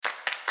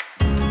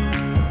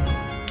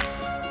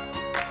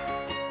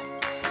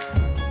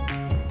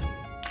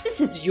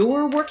This is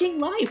Your Working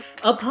Life,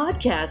 a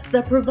podcast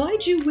that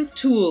provides you with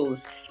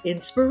tools,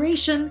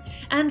 inspiration,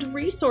 and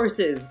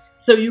resources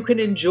so you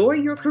can enjoy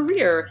your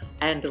career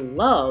and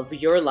love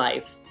your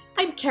life.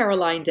 I'm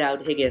Caroline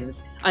Dowd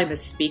Higgins. I'm a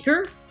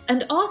speaker,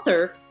 an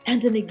author,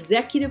 and an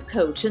executive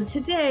coach, and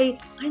today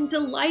I'm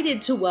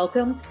delighted to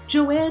welcome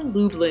Joann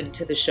Lublin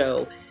to the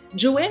show.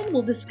 Joann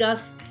will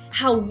discuss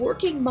how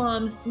working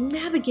moms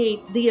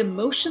navigate the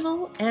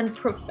emotional and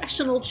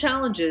professional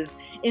challenges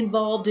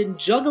involved in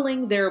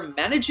juggling their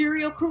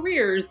managerial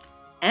careers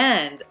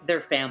and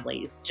their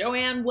families.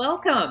 Joann,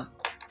 welcome.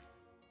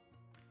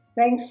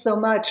 Thanks so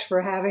much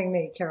for having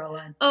me,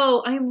 Caroline.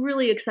 Oh, I'm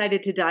really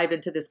excited to dive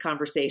into this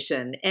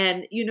conversation.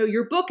 And,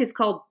 your book is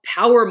called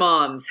Power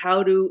Moms,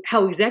 How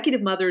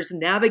Executive Mothers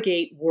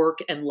Navigate Work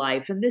and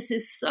Life. And this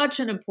is such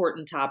an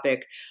important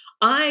topic.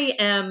 I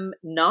am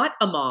not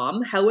a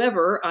mom.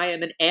 However, I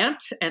am an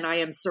aunt and I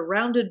am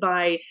surrounded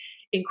by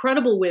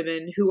incredible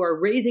women who are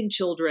raising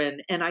children.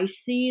 And I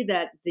see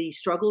that the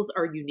struggles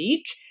are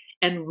unique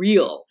and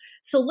real.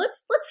 So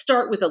let's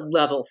start with a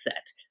level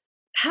set.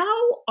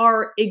 How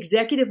are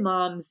executive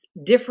moms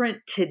different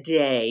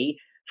today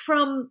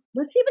from,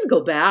 let's even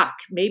go back,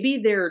 maybe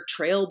they're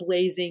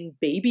trailblazing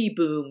baby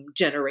boom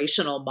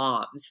generational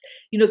moms?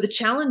 The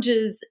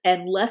challenges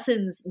and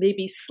lessons may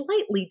be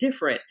slightly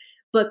different,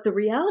 but the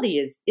reality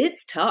is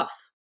it's tough.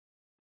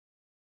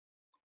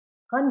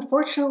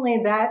 Unfortunately,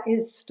 that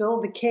is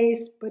still the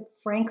case, but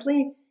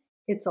frankly,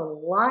 it's a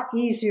lot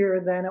easier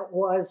than it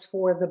was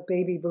for the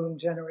baby boom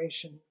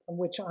generation, of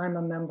which I'm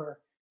a member.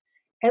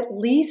 At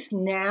least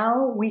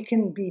now we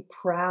can be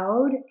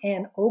proud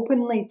and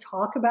openly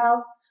talk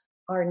about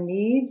our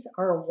needs,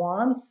 our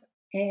wants,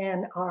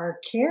 and our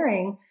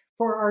caring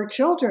for our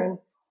children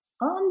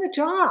on the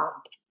job.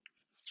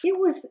 It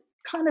was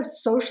kind of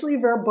socially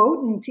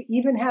verboten to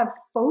even have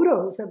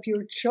photos of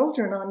your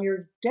children on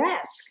your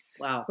desk.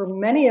 Wow. For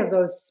many of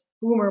those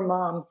boomer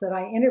moms that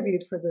I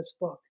interviewed for this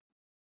book.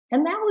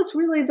 And that was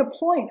really the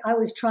point I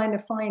was trying to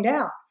find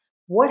out.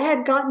 What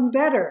had gotten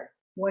better?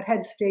 What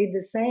had stayed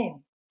the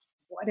same?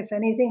 What, if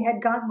anything,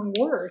 had gotten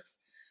worse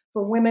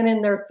for women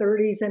in their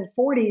 30s and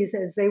 40s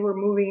as they were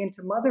moving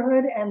into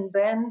motherhood and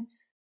then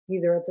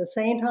either at the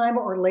same time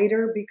or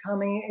later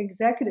becoming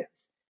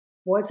executives?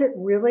 Was it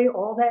really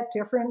all that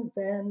different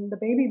than the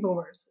baby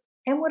boomers?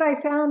 And what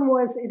I found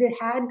was it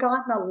had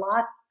gotten a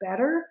lot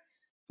better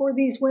for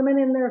these women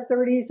in their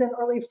 30s and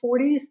early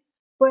 40s,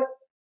 but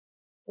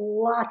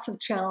lots of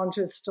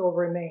challenges still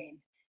remain.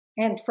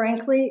 And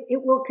frankly,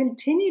 it will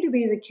continue to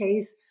be the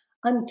case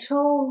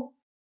until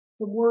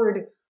the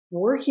word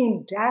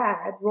working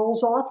dad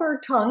rolls off our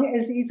tongue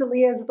as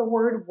easily as the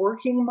word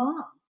working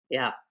mom.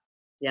 Yeah.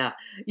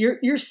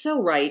 You're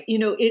so right.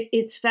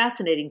 It's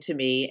fascinating to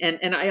me.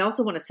 And I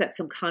also want to set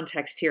some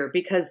context here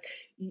because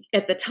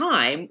at the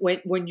time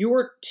when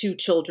your two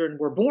children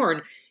were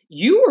born,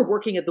 you were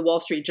working at the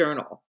Wall Street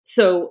Journal.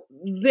 So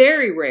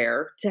very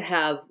rare to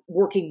have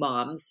working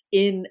moms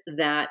in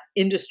that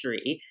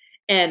industry.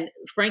 And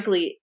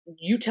frankly,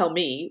 you tell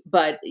me,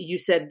 but you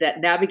said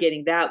that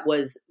navigating that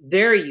was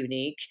very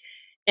unique.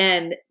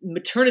 And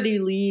maternity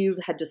leave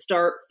had to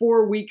start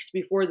 4 weeks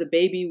before the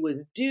baby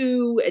was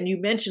due. And you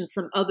mentioned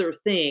some other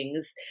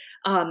things.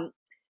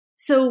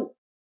 So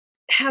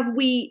have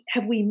we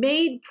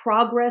made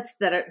progress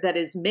that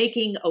is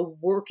making a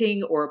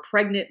working or a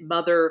pregnant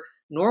mother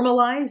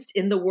normalized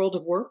in the world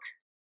of work?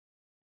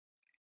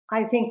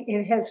 I think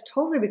it has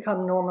totally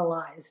become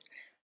normalized.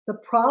 The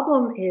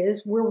problem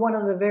is we're one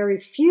of the very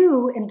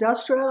few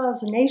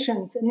industrialized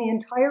nations in the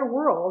entire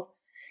world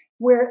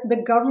where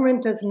the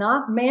government does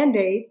not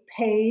mandate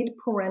paid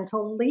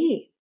parental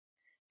leave.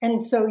 And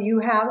so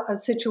you have a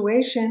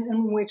situation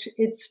in which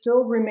it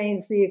still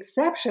remains the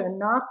exception,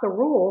 not the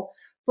rule,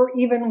 for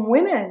even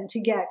women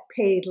to get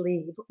paid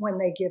leave when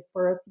they give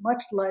birth,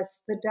 much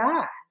less the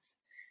dads.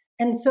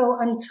 And so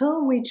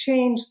until we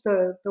change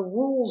the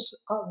rules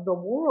of the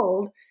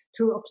world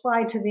to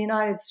apply to the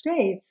United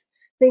States,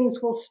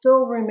 things will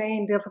still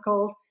remain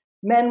difficult.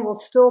 Men will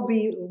still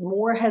be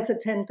more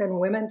hesitant than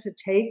women to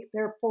take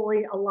their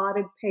fully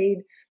allotted paid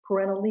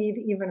parental leave,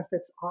 even if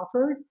it's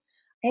offered.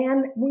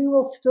 And we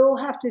will still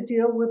have to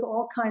deal with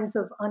all kinds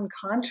of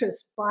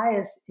unconscious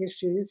bias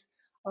issues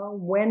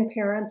when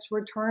parents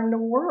return to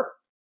work.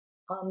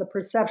 The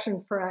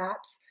perception,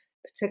 perhaps,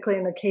 particularly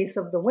in the case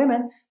of the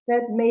women,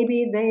 that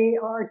maybe they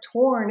are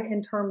torn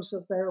in terms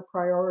of their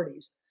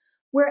priorities.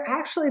 Where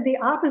actually the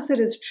opposite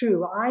is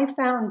true. I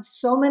found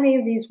so many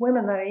of these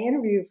women that I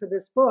interviewed for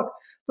this book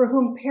for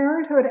whom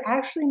parenthood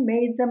actually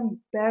made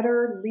them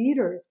better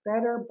leaders,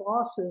 better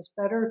bosses,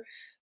 better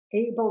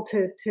able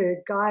to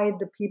guide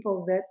the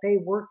people that they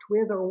worked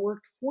with or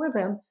worked for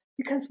them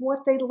because what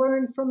they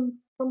learned from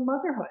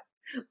motherhood.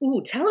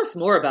 Ooh, tell us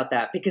more about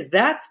that because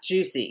that's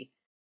juicy.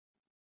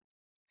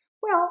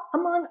 Well,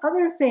 among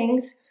other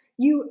things,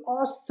 you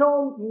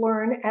also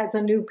learn as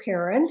a new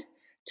parent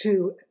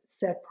to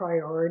set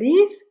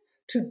priorities,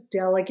 to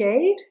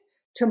delegate,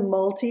 to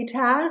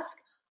multitask.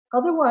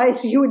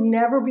 Otherwise, you would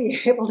never be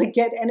able to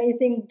get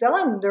anything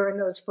done during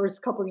those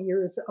first couple of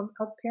years of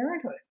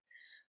parenthood.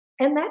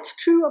 And that's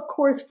true, of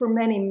course, for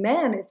many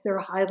men if they're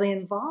highly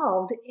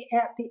involved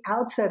at the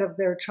outset of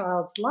their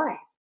child's life.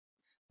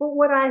 But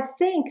what I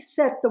think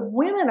set the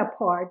women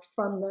apart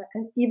from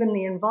even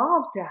the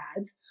involved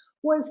dads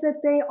was that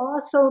they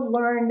also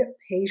learned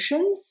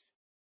patience.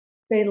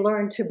 They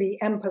learned to be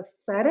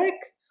empathetic.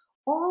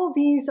 All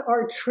these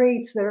are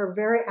traits that are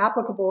very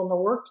applicable in the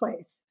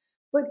workplace.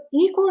 But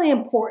equally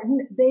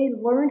important, they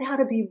learned how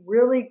to be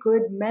really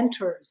good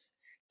mentors,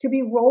 to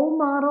be role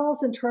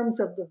models in terms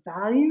of the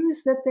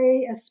values that they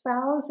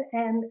espouse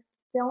and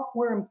felt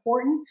were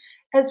important,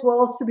 as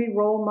well as to be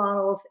role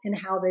models in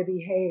how they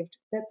behaved,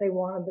 that they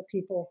wanted the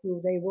people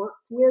who they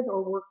worked with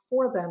or worked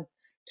for them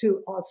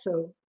to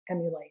also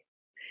emulate.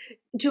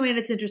 Joann,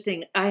 it's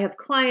interesting. I have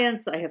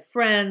clients, I have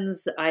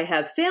friends, I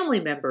have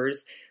family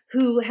members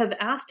who have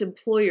asked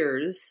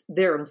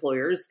their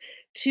employers,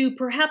 to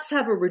perhaps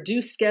have a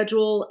reduced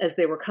schedule as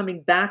they were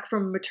coming back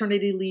from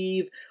maternity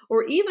leave,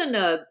 or even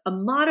a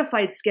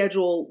modified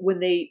schedule when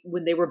they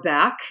were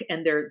back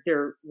and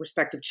their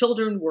respective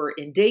children were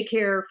in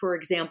daycare, for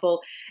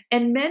example.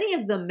 And many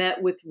of them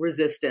met with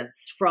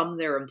resistance from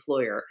their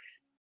employer.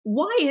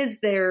 Why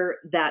is there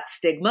that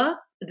stigma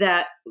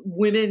that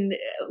women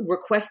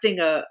requesting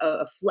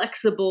a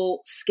flexible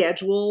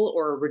schedule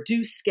or a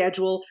reduced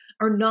schedule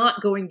are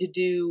not going to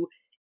do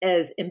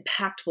as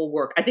impactful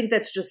work? I think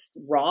that's just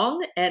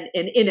wrong and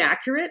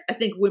inaccurate. I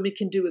think women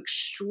can do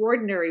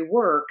extraordinary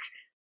work,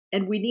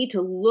 and we need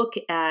to look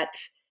at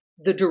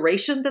the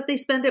duration that they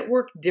spend at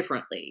work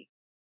differently.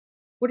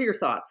 What are your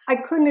thoughts? I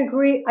couldn't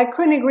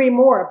agree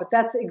more, but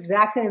that's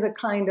exactly the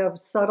kind of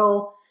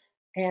subtle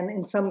and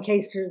in some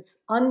cases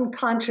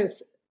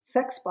unconscious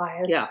sex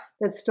bias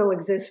that still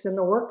exists in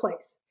the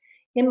workplace.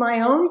 In my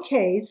own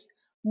case,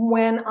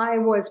 when I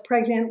was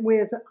pregnant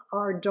with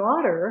our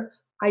daughter,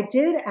 I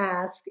did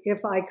ask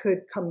if I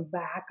could come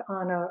back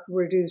on a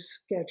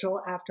reduced schedule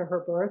after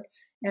her birth,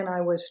 and I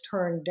was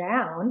turned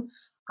down.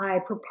 I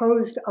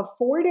proposed a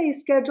 4-day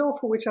schedule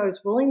for which I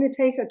was willing to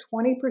take a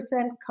 20%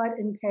 cut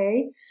in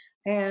pay.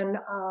 And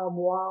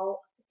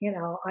while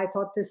I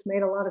thought this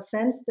made a lot of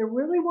sense, there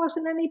really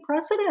wasn't any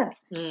precedent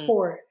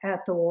for it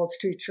at the Wall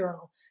Street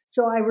Journal.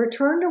 So I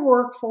returned to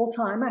work full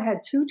time. I had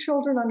 2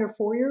 children under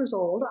 4 years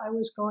old. I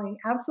was going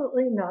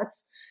absolutely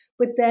nuts.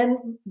 But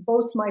then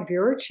both my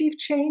bureau chief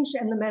changed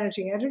and the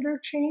managing editor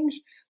changed.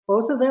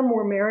 Both of them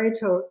were married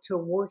to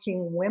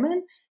working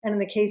women. And in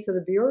the case of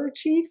the bureau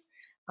chief,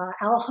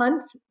 Al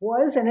Hunt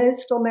was and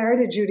is still married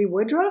to Judy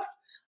Woodruff,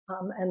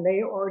 and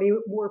they already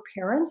were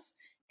parents.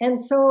 And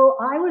so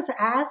I was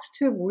asked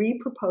to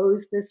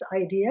repropose this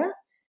idea.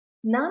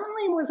 Not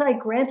only was I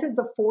granted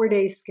the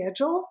 4-day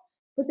schedule,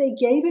 but they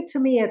gave it to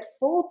me at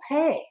full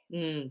pay.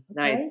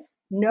 Nice.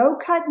 No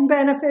cut in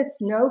benefits,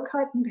 no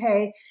cut in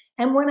pay.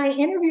 And when I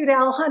interviewed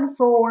Al Hunt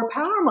for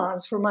Power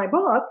Moms for my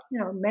book,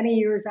 many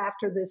years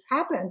after this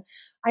happened,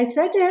 I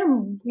said to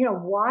him,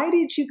 why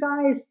did you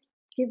guys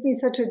give me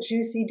such a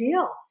juicy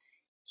deal?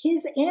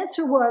 His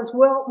answer was,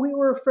 well, we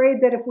were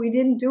afraid that if we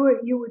didn't do it,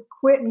 you would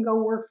quit and go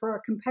work for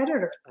a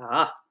competitor.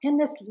 And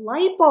this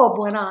light bulb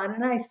went on,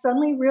 and I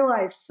suddenly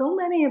realized so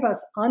many of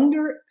us,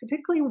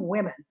 particularly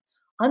women,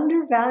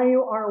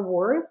 undervalue our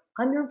worth,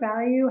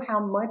 undervalue how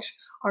much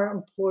our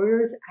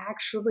employers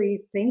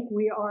actually think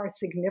we are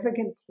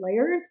significant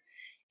players,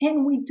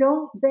 and we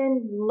don't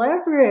then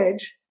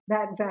leverage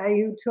that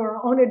value to our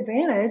own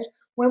advantage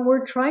when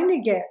we're trying to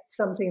get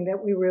something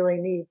that we really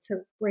need to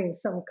bring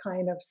some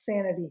kind of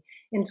sanity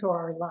into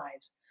our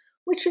lives,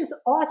 which is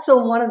also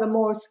one of the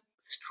most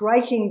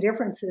striking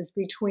differences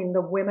between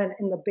the women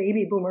in the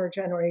baby boomer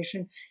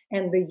generation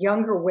and the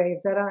younger wave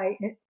that I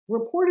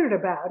reported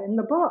about in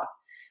the book.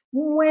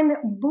 When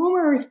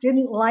boomers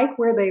didn't like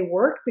where they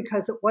worked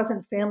because it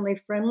wasn't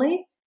family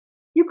friendly,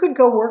 you could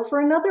go work for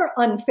another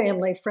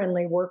unfamily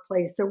friendly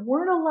workplace. There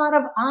weren't a lot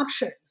of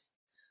options.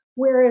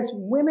 Whereas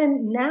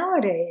women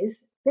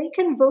nowadays, they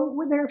can vote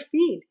with their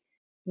feet,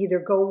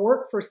 either go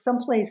work for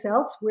someplace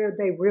else where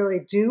they really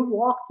do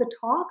walk the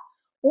talk,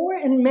 or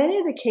in many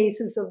of the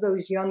cases of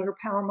those younger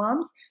power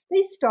moms,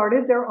 they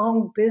started their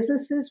own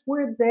businesses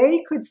where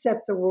they could set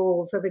the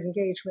rules of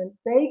engagement.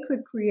 They could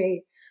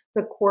create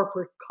the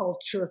corporate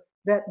culture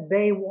that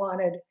they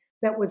wanted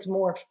that was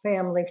more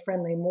family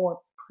friendly, more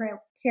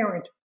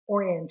parent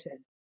oriented.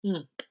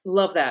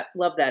 Love that.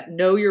 Love that.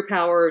 Know your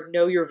power,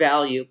 know your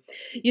value.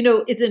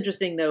 It's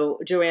interesting though,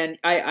 Joann,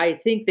 I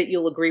think that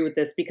you'll agree with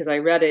this because I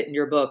read it in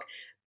your book.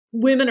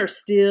 Women are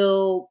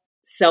still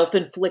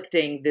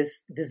self-inflicting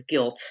this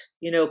guilt.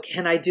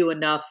 Can I do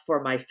enough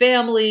for my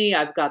family?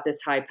 I've got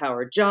this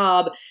high-powered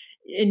job.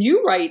 And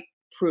you write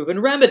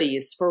proven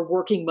remedies for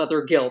working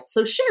mother guilt.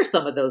 So share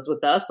some of those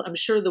with us. I'm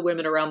sure the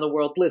women around the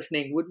world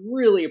listening would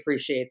really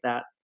appreciate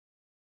that.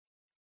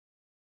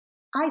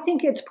 I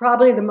think it's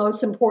probably the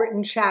most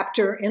important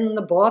chapter in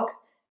the book.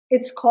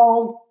 It's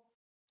called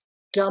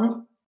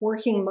Dump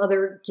Working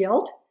Mother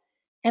Guilt.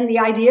 And the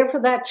idea for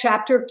that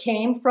chapter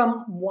came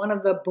from one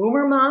of the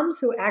boomer moms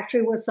who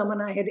actually was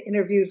someone I had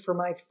interviewed for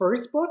my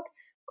first book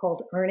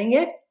called Earning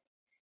It.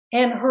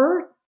 And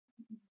her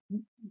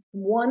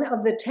one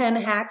of the 10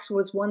 hacks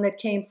was one that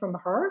came from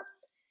her.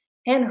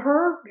 And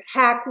her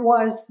hack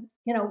was,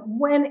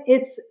 when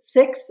it's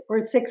 6 or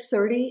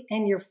 6:30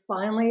 and you're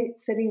finally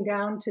sitting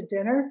down to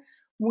dinner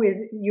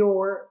with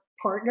your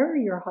partner,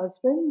 your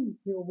husband,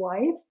 your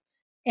wife,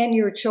 and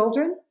your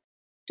children,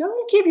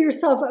 don't give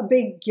yourself a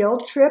big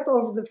guilt trip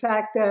over the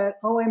fact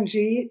that,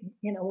 OMG,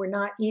 we're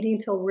not eating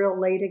till real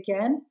late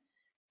again.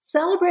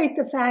 Celebrate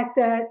the fact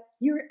that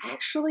you're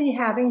actually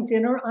having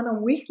dinner on a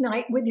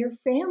weeknight with your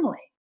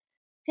family.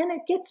 And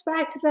it gets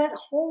back to that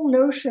whole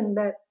notion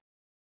that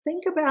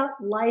think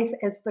about life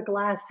as the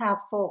glass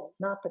half full,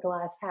 not the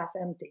glass half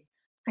empty.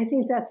 I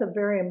think that's a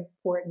very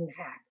important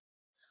hack.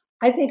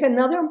 I think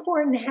another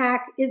important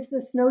hack is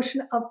this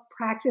notion of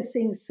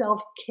practicing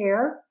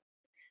self-care.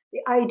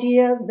 The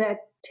idea that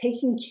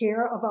taking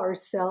care of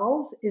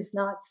ourselves is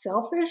not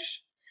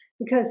selfish,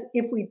 because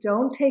if we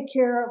don't take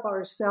care of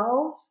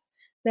ourselves,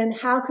 then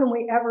how can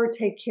we ever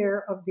take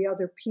care of the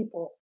other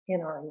people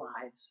in our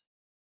lives?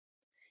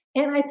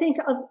 And I think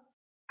a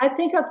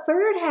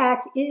third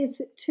hack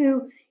is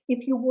to,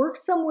 if you work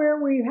somewhere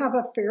where you have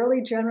a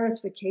fairly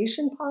generous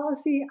vacation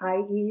policy,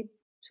 i.e.,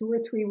 2 or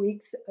 3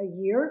 weeks a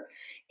year,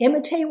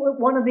 imitate what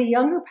one of the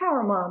younger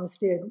power moms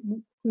did,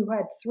 who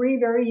had 3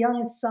 very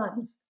young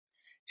sons.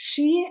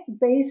 She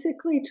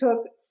basically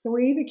took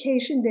 3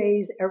 vacation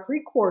days every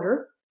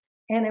quarter,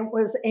 and it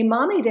was a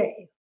mommy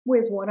day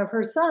with one of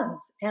her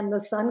sons. And the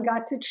son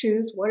got to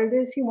choose what it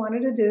is he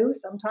wanted to do.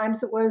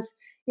 Sometimes it was,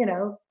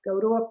 go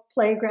to a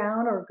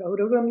playground or go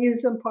to an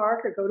amusement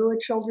park or go to a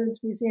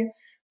children's museum,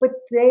 but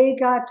they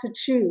got to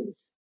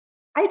choose.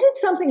 I did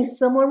something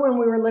similar when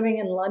we were living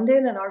in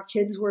London and our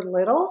kids were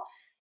little,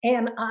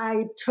 and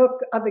I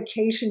took a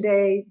vacation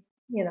day.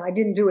 I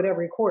didn't do it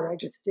every quarter. I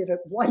just did it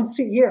once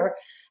a year.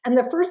 And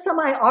the first time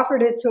I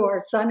offered it to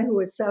our son, who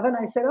was 7,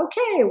 I said,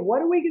 okay,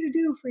 what are we going to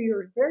do for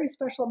your very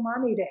special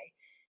mommy day?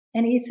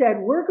 And he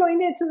said, we're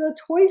going into the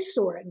toy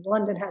store. And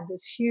London had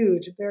this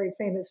huge, very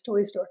famous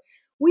toy store.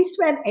 We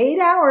spent 8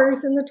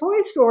 hours in the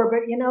toy store,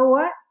 but you know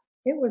what?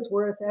 It was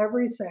worth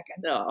every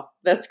second. Oh,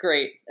 that's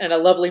great. And a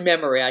lovely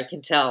memory, I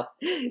can tell.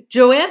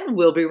 Joann,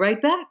 we'll be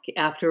right back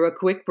after a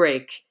quick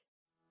break.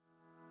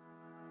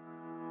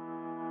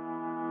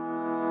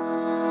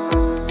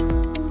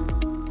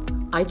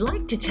 I'd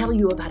like to tell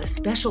you about a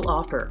special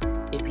offer.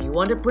 If you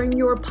want to bring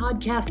your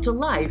podcast to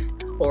life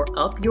or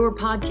up your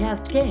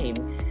podcast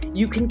game,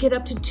 you can get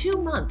up to 2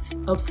 months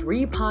of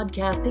free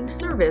podcasting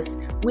service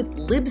with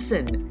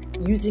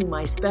Libsyn using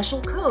my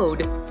special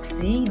code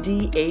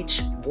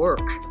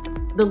CDHWORK.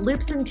 The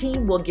Libsyn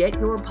team will get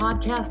your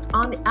podcast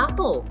on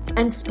Apple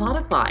and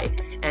Spotify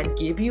and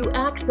give you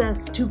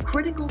access to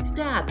critical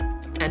stats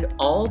and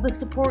all the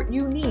support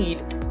you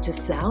need to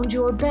sound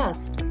your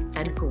best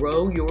and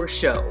grow your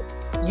show.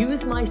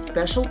 Use my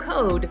special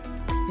code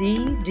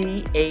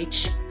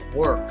CDHWORK.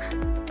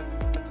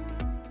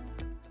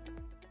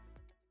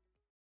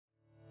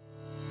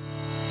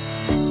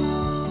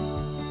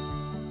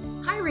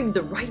 Hiring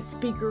the right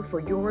speaker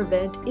for your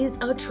event is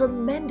a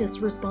tremendous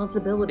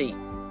responsibility.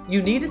 You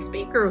need a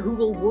speaker who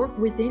will work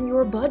within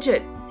your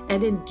budget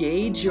and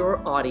engage your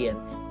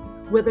audience.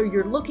 Whether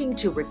you're looking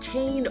to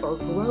retain or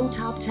grow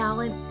top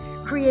talent,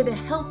 create a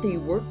healthy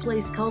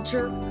workplace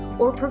culture,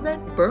 or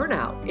prevent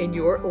burnout in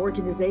your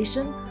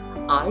organization,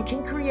 I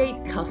can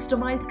create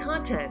customized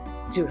content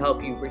to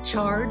help you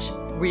recharge,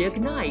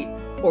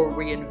 reignite, or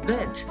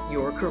reinvent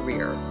your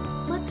career.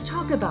 Let's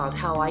talk about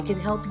how I can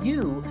help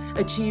you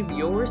achieve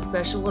your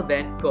special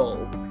event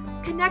goals.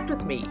 Connect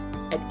with me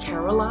at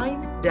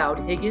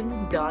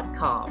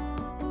carolinedowdhiggins.com.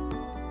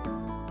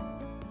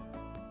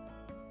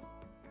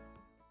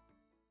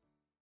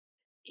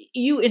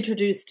 You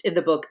introduced in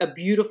the book a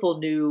beautiful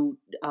new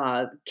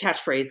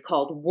catchphrase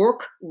called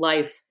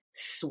work-life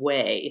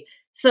sway.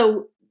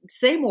 So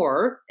say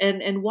more,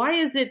 and why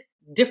is it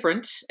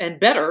different and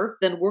better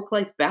than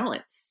work-life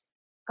balance?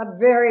 A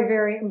very,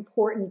 very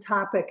important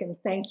topic, and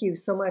thank you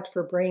so much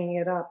for bringing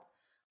it up.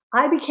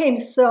 I became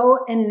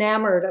so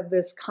enamored of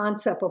this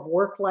concept of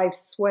work-life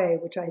sway,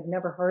 which I had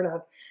never heard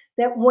of,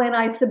 that when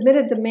I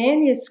submitted the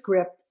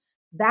manuscript,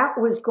 that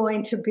was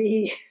going to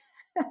be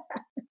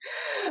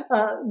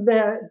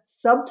the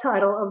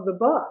subtitle of the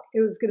book.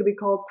 It was going to be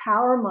called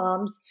Power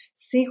Moms: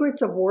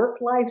 Secrets of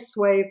Work-Life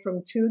Sway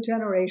from 2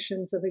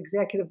 Generations of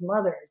Executive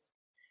Mothers.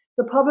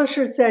 The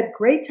publisher said,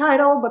 great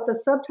title, but the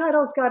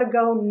subtitle's got to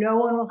go. No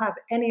one will have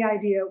any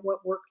idea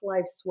what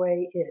work-life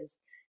sway is.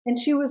 And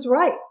she was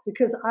right,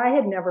 because I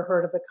had never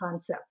heard of the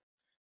concept.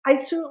 I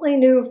certainly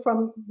knew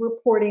from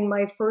reporting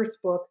my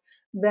first book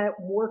that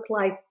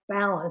work-life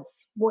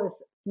balance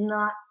was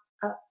not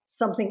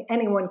something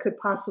anyone could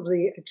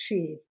possibly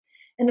achieve.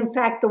 And in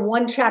fact, the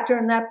one chapter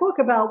in that book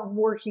about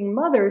working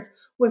mothers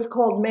was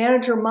called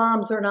Manager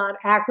Moms Are Not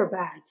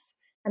Acrobats.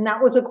 And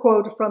that was a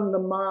quote from the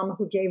mom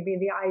who gave me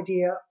the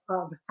idea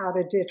of how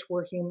to ditch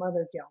working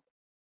mother guilt.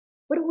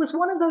 But it was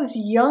one of those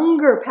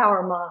younger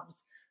power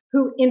moms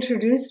who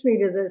introduced me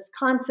to this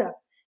concept.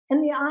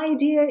 And the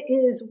idea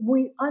is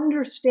we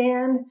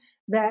understand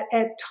that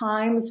at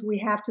times we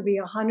have to be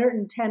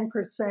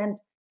 110%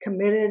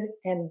 committed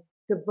and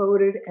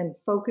devoted and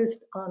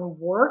focused on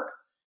work.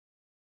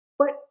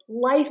 But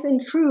life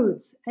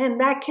intrudes, and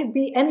that can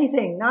be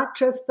anything, not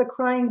just the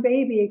crying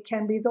baby. It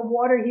can be the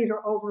water heater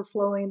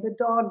overflowing, the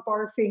dog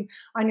barfing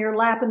on your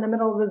lap in the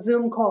middle of the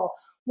Zoom call.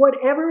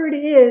 Whatever it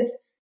is,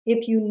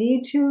 if you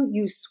need to,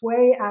 you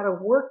sway out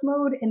of work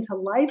mode into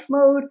life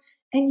mode,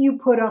 and you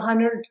put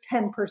 110%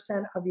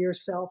 of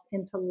yourself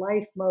into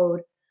life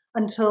mode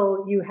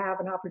until you have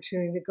an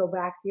opportunity to go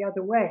back the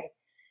other way.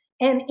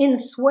 And in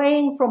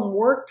swaying from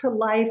work to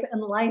life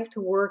and life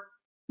to work,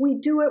 we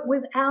do it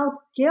without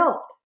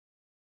guilt.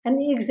 And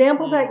the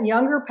example that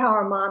younger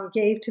power mom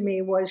gave to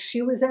me was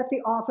she was at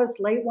the office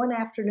late one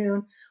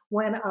afternoon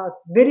when a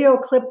video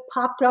clip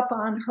popped up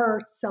on her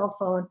cell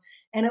phone,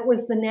 and it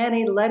was the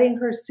nanny letting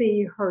her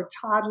see her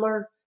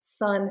toddler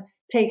son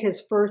take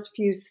his first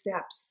few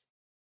steps.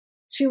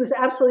 She was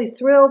absolutely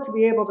thrilled to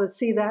be able to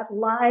see that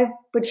live,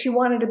 but she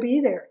wanted to be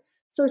there.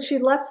 So she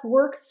left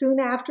work soon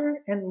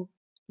after and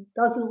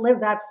doesn't live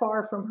that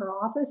far from her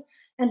office.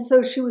 And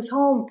so she was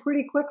home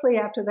pretty quickly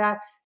after that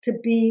to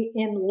be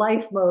in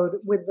life mode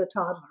with the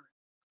toddler.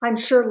 I'm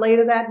sure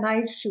later that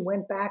night she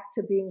went back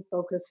to being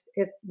focused,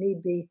 if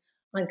need be,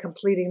 on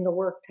completing the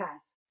work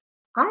task.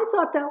 I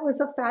thought that was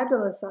a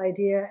fabulous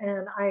idea,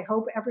 and I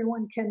hope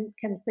everyone can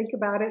think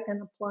about it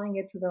and applying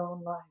it to their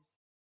own lives.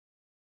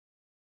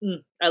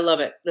 I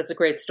love it. That's a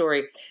great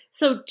story.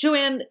 So,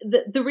 Joann,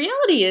 the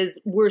reality is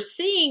we're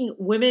seeing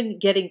women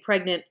getting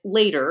pregnant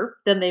later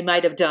than they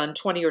might have done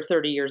 20 or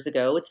 30 years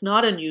ago. It's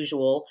not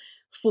unusual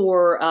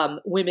for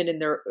women in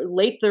their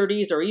late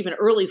 30s or even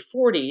early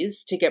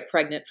 40s to get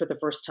pregnant for the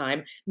first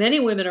time.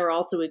 Many women are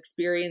also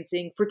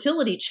experiencing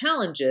fertility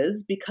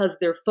challenges because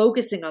they're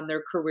focusing on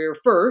their career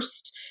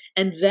first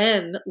and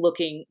then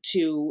looking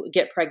to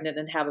get pregnant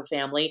and have a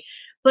family.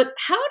 But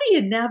how do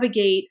you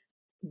navigate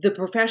the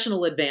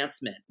professional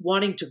advancement,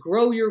 wanting to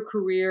grow your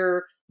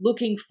career,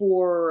 looking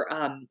for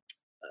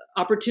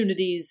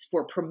opportunities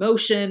for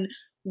promotion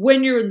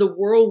when you're in the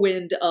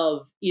whirlwind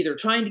of either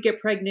trying to get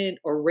pregnant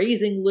or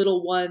raising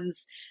little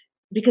ones,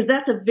 because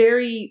that's a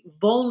very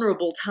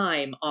vulnerable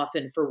time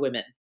often for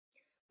women?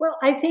 Well,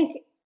 I think,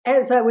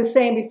 as I was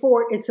saying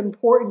before, it's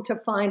important to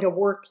find a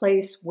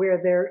workplace where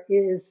there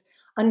is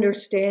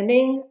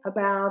understanding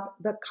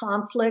about the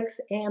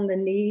conflicts and the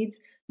needs,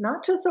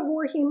 not just of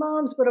working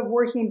moms, but of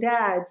working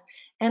dads,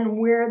 and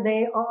where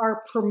they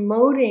are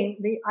promoting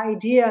the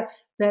idea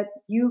that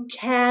you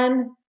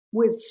can,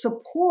 with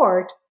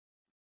support,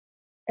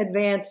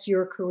 advance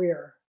your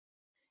career.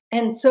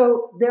 And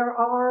so there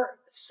are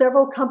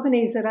several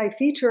companies that I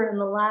feature in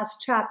the last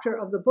chapter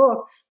of the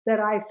book that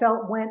I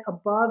felt went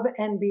above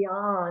and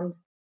beyond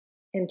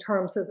in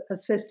terms of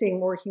assisting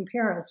working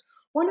parents.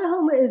 One of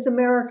whom is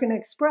American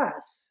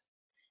Express.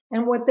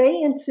 And what they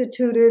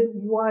instituted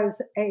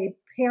was a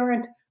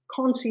parent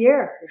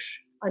concierge,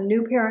 a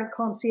new parent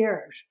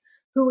concierge,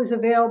 who was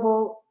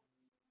available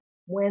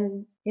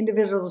when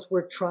individuals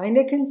were trying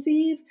to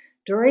conceive,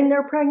 during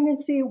their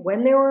pregnancy,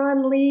 when they were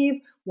on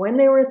leave, when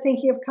they were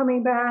thinking of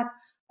coming back,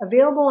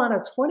 available on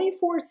a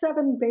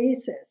 24/7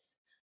 basis,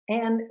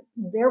 and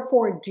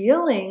therefore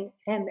dealing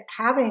and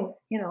having,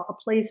 a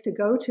place to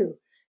go to.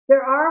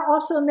 There are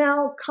also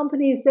now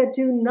companies that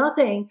do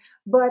nothing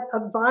but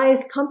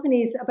advise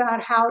companies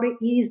about how to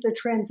ease the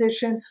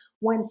transition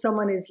when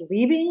someone is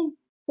leaving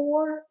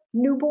for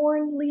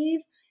newborn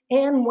leave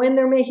and when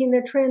they're making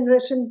the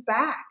transition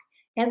back.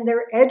 And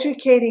they're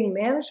educating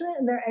management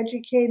and they're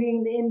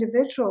educating the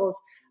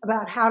individuals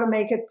about how to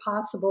make it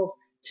possible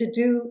to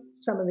do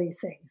some of these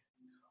things.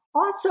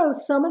 Also,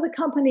 some of the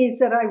companies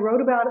that I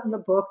wrote about in the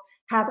book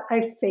have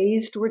a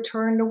phased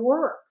return to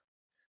work,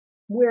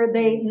 where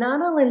they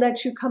not only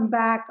let you come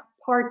back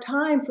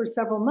part-time for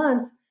several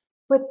months,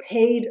 but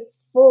paid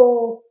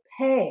full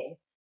pay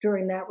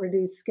during that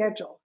reduced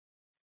schedule.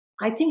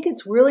 I think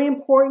it's really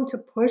important to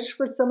push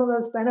for some of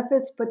those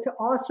benefits, but to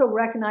also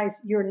recognize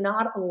you're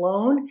not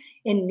alone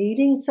in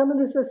needing some of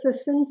this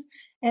assistance.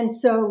 And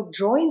so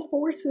join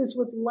forces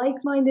with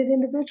like-minded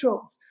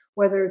individuals,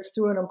 whether it's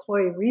through an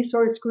employee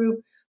resource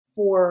group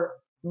for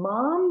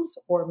moms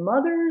or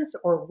mothers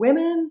or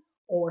women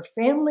or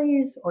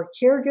families or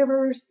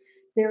caregivers.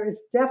 There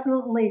is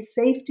definitely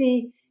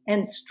safety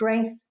and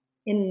strength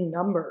in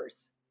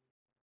numbers.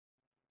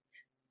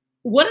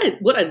 What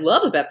I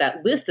love about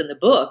that list in the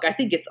book, I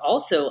think it's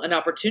also an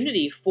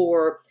opportunity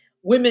for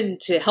women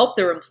to help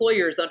their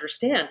employers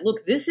understand,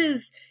 look, this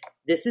is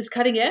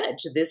cutting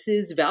edge. This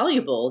is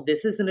valuable.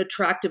 This is an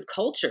attractive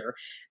culture.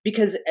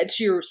 Because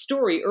to your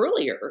story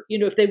earlier,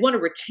 if they want to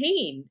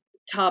retain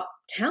top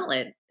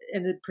talent,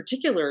 and in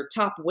particular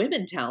top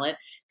women talent,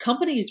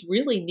 companies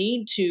really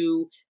need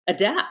to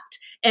adapt.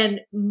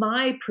 And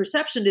my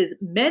perception is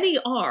many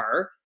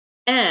are,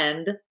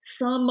 and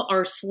some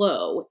are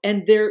slow,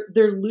 and they're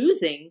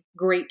losing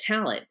great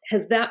talent.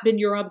 Has that been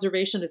your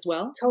observation as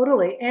well?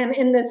 Totally. And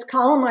in this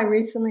column I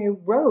recently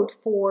wrote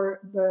for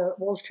the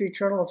Wall Street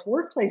Journal's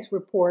Workplace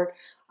Report,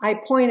 I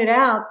pointed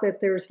out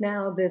that there's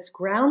now this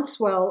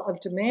groundswell of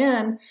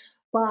demand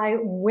by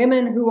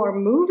women who are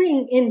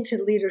moving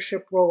into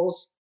leadership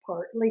roles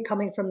partly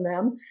coming from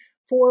them,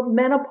 for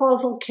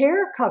menopausal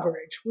care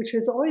coverage, which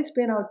has always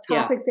been a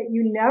Yeah. topic that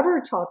you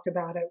never talked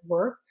about at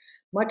work,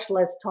 much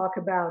less talk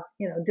about,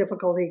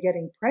 difficulty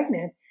getting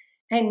pregnant.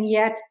 And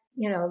yet,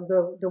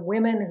 the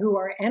women who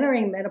are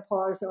entering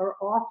menopause are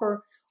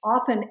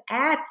often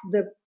at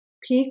the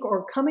peak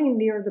or coming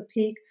near the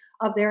peak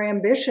of their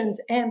ambitions,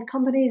 and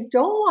companies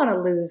don't want to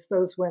lose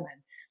those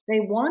women. They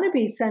want to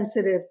be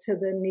sensitive to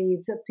the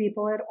needs of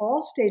people at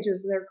all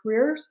stages of their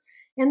careers,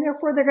 and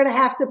therefore they're going to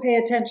have to pay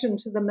attention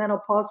to the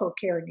menopausal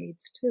care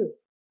needs too.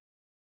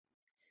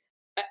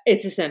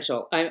 It's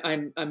essential.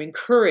 I'm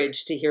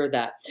encouraged to hear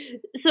that.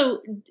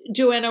 So,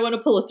 Joann, I want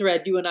to pull a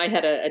thread. You and I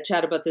had a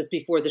chat about this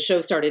before the show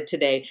started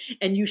today,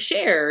 and you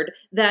shared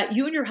that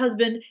you and your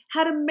husband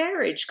had a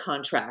marriage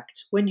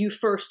contract when you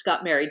first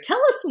got married.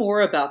 Tell us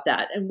more about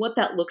that and what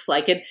that looks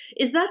like. And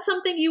is that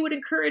something you would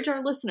encourage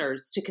our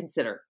listeners to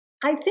consider?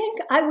 I think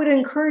I would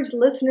encourage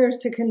listeners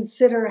to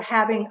consider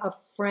having a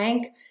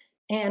frank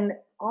and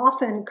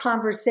often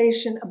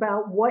conversation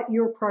about what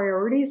your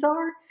priorities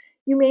are.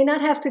 You may not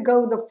have to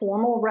go the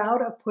formal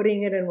route of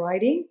putting it in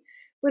writing,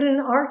 but in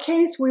our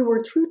case, we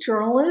were two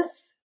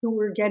journalists who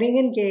were getting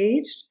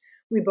engaged.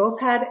 We both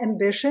had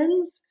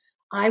ambitions.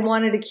 I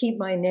wanted to keep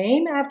my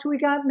name after we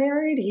got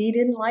married. He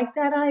didn't like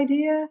that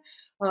idea.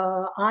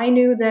 I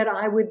knew that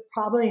I would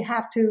probably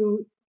have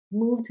to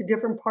move to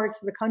different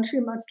parts of the country,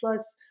 much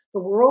less the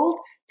world,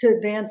 to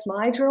advance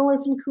my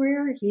journalism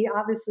career. He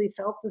obviously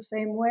felt the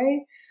same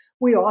way.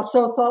 We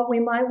also thought we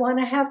might want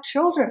to have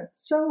children.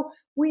 So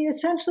we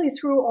essentially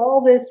threw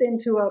all this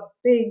into a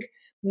big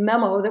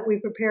memo that we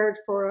prepared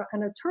for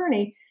an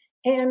attorney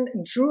and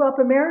drew up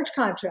a marriage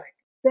contract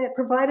that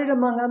provided,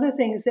 among other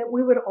things, that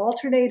we would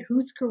alternate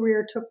whose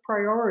career took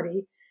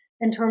priority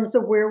in terms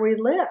of where we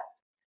live.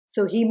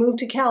 So he moved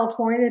to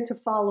California to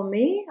follow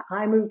me.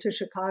 I moved to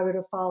Chicago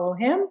to follow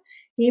him.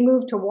 He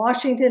moved to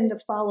Washington to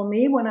follow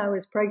me when I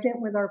was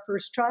pregnant with our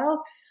first child.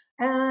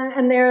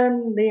 And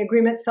then the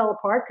agreement fell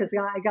apart because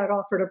I got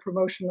offered a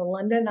promotion to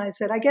London. I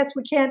said, I guess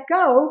we can't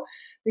go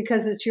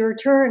because it's your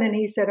turn. And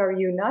he said, are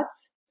you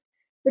nuts?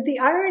 But the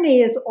irony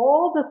is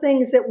all the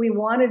things that we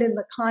wanted in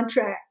the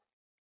contract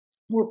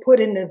were put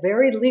in a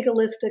very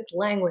legalistic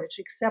language,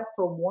 except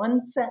for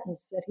one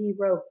sentence that he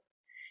wrote.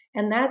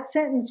 And that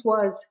sentence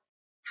was,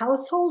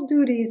 household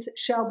duties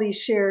shall be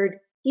shared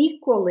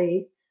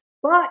equally,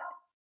 but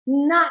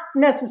not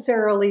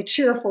necessarily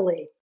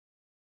cheerfully.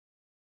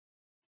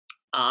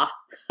 Ah,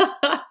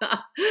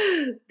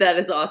 that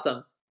is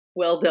awesome.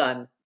 Well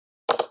done.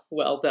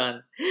 Well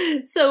done.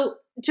 So,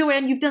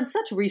 Joann, you've done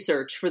such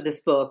research for this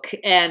book.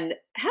 And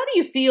how do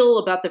you feel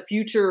about the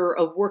future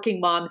of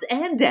working moms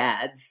and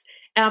dads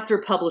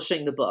after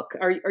publishing the book?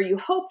 Are you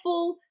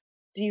hopeful?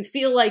 Do you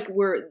feel like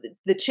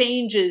the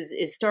change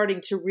is starting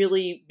to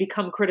really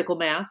become critical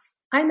mass?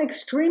 I'm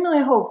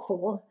extremely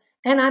hopeful.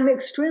 And I'm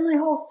extremely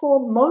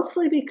hopeful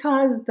mostly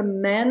because the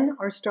men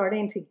are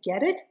starting to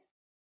get it.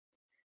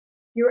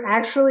 You're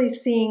actually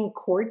seeing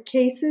court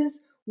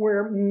cases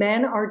where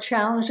men are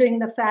challenging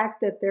the fact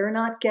that they're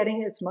not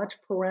getting as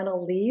much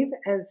parental leave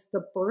as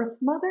the birth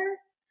mother.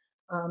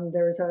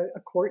 There's a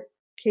court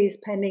case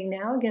pending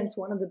now against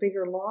one of the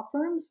bigger law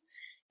firms.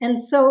 And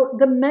so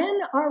the men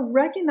are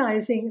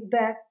recognizing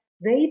that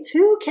they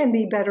too can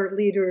be better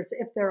leaders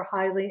if they're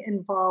highly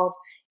involved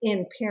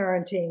in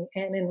parenting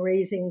and in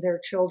raising their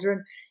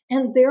children.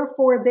 And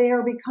therefore, they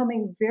are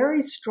becoming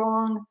very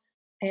strong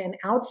and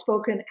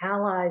outspoken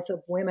allies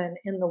of women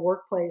in the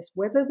workplace,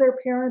 whether they're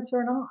parents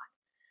or not.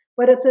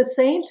 But at the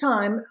same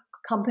time,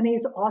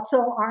 companies also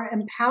are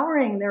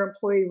empowering their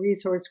employee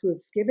resource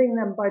groups, giving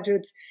them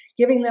budgets,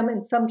 giving them,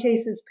 in some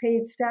cases,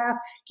 paid staff,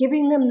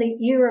 giving them the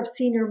ear of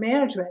senior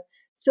management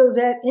so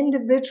that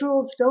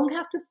individuals don't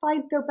have to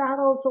fight their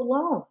battles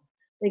alone.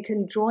 They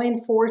can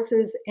join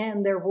forces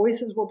and their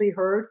voices will be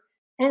heard.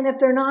 And if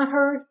they're not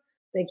heard,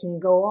 they can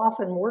go off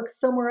and work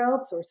somewhere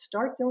else or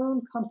start their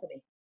own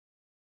company.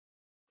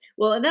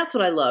 Well, and that's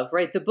what I love,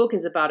 right? The book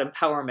is about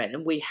empowerment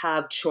and we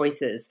have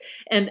choices.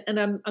 And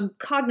I'm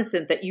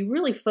cognizant that you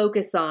really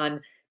focus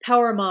on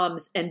power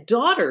moms and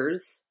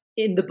daughters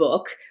in the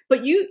book,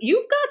 but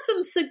you've got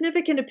some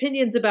significant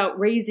opinions about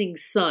raising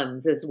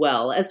sons as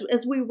well.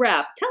 As we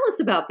wrap, tell us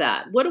about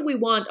that. What do we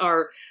want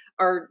our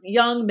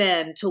young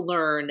men to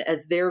learn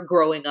as they're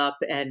growing up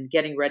and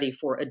getting ready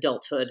for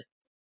adulthood?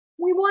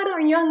 We want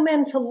our young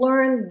men to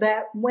learn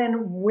that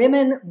when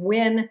women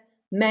win,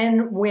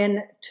 men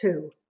win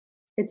too.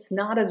 It's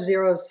not a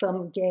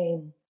zero-sum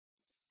game.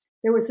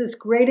 There was this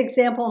great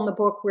example in the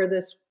book where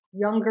this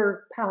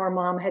younger power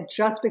mom had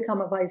just become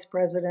a vice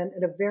president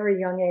at a very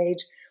young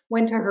age,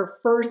 went to her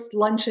first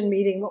luncheon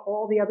meeting with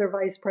all the other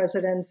vice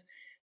presidents.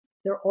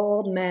 They're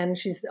all men.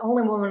 She's the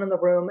only woman in the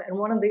room. And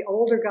one of the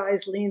older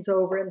guys leans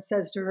over and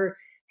says to her,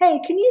 hey,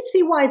 can you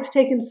see why it's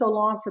taken so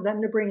long for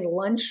them to bring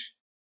lunch?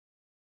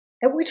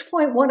 At which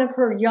point one of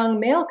her young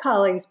male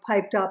colleagues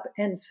piped up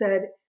and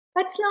said,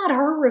 that's not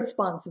her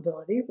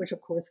responsibility, which of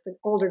course the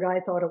older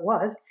guy thought it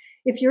was.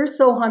 If you're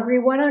so hungry,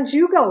 why don't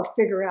you go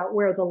figure out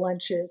where the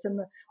lunch is? And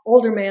the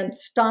older man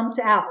stomped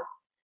out.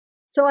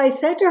 So I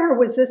said to her,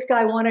 was this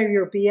guy one of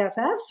your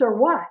BFFs or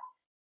what?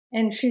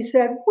 And she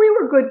said, we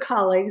were good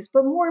colleagues,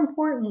 but more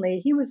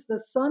importantly, he was the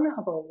son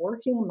of a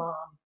working mom.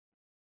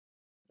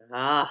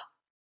 Ah,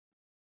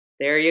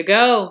 there you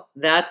go.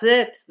 That's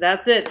it.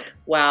 That's it.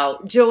 Wow.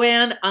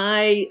 Joann,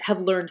 I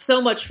have learned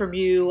so much from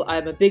you.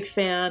 I'm a big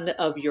fan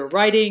of your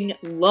writing.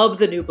 Love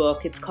the new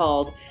book. It's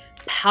called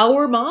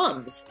Power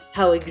Moms: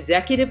 How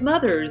Executive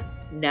Mothers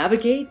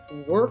Navigate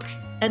Work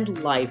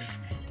and Life.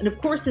 And of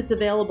course, it's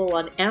available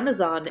on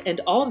Amazon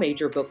and all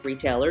major book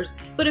retailers.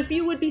 But if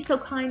you would be so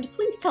kind,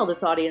 please tell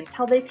this audience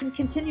how they can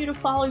continue to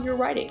follow your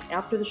writing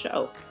after the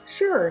show.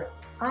 Sure.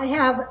 I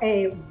have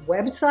a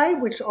website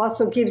which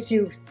also gives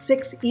you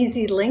 6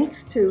 easy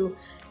links to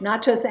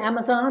not just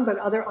Amazon, but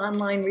other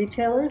online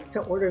retailers to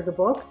order the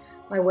book.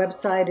 My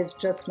website is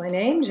just my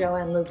name,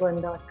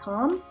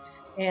 joannlublin.com.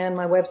 And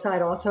my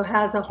website also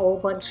has a whole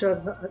bunch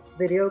of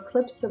video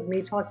clips of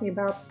me talking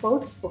about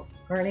both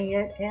books, Earning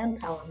It and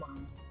Power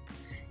Moms.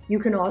 You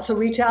can also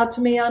reach out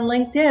to me on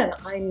LinkedIn.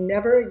 I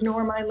never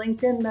ignore my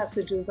LinkedIn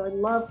messages. I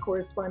love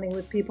corresponding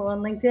with people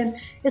on LinkedIn,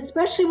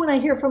 especially when I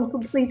hear from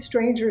complete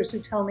strangers who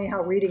tell me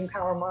how reading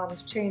Power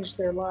Moms changed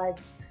their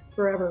lives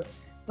forever.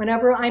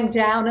 Whenever I'm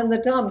down in the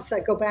dumps,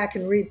 I go back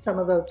and read some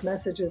of those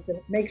messages, and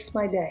it makes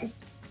my day.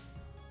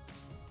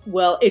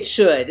 Well, it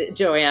should,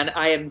 Joann.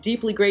 I am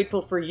deeply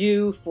grateful for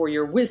you, for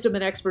your wisdom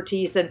and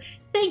expertise, and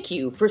thank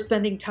you for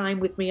spending time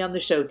with me on the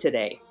show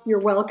today. You're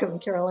welcome,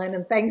 Caroline,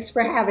 and thanks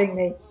for having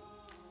me.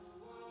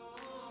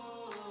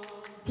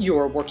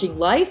 Your Working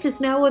Life is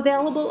now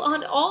available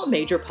on all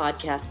major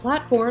podcast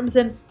platforms,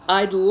 and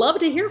I'd love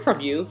to hear from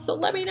you, so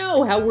let me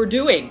know how we're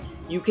doing.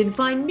 You can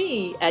find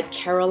me at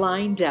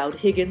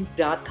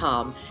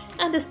carolinedowdhiggins.com.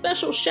 And a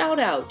special shout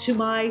out to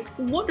my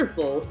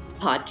wonderful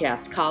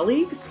podcast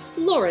colleagues,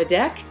 Laura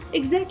Deck,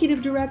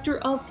 Executive Director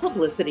of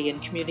Publicity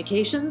and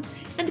Communications,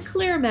 and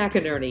Claire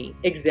McInerney,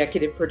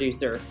 Executive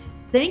Producer.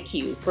 Thank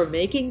you for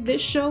making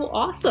this show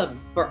awesome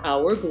for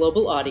our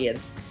global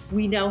audience.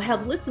 We now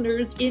have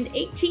listeners in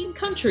 18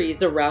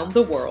 countries around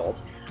the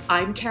world.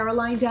 I'm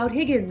Caroline Dowd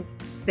Higgins.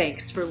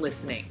 Thanks for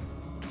listening.